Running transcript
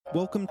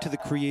Welcome to the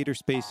Creator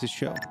Spaces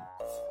show,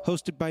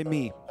 hosted by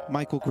me,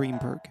 Michael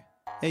Greenberg,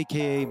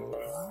 aka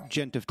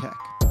Gent of Tech.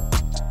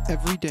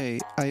 Every day,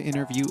 I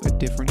interview a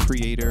different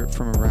creator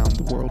from around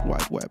the World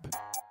Wide Web.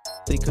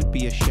 They could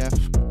be a chef,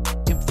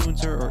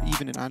 influencer, or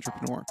even an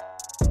entrepreneur,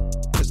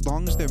 as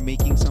long as they're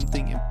making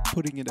something and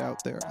putting it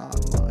out there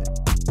online.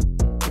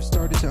 I've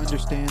started to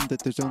understand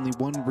that there's only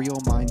one real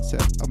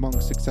mindset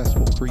among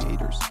successful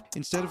creators.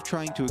 Instead of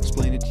trying to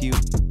explain it to you,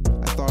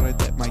 I thought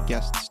I'd let my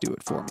guests do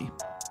it for me.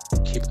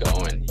 Keep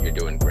going. You're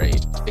doing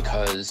great.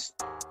 Because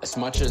as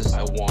much as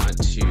I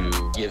want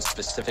to give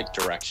specific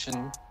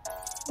direction,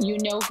 you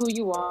know who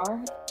you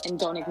are and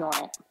don't ignore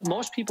it.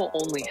 Most people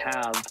only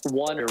have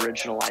one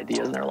original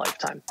idea in their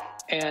lifetime.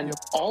 And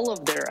all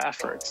of their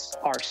efforts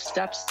are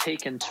steps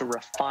taken to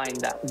refine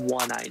that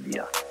one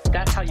idea.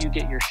 That's how you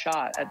get your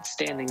shot at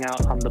standing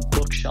out on the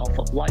bookshelf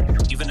of life.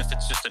 Even if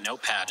it's just a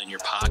notepad in your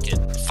pocket,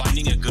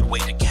 finding a good way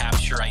to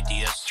capture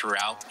ideas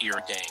throughout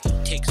your day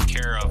takes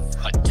care of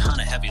a ton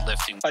of heavy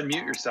lifting.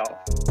 Unmute yourself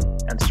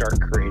and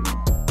start creating.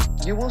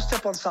 You will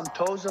step on some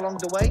toes along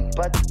the way,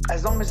 but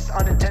as long as it's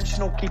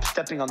unintentional, keep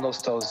stepping on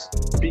those toes.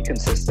 Be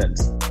consistent.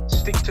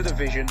 Stick to the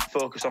vision.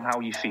 Focus on how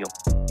you feel.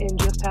 And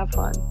just have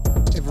fun.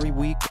 Every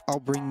week, I'll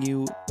bring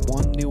you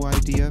one new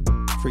idea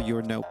for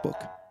your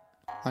notebook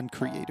on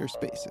Creator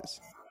Spaces.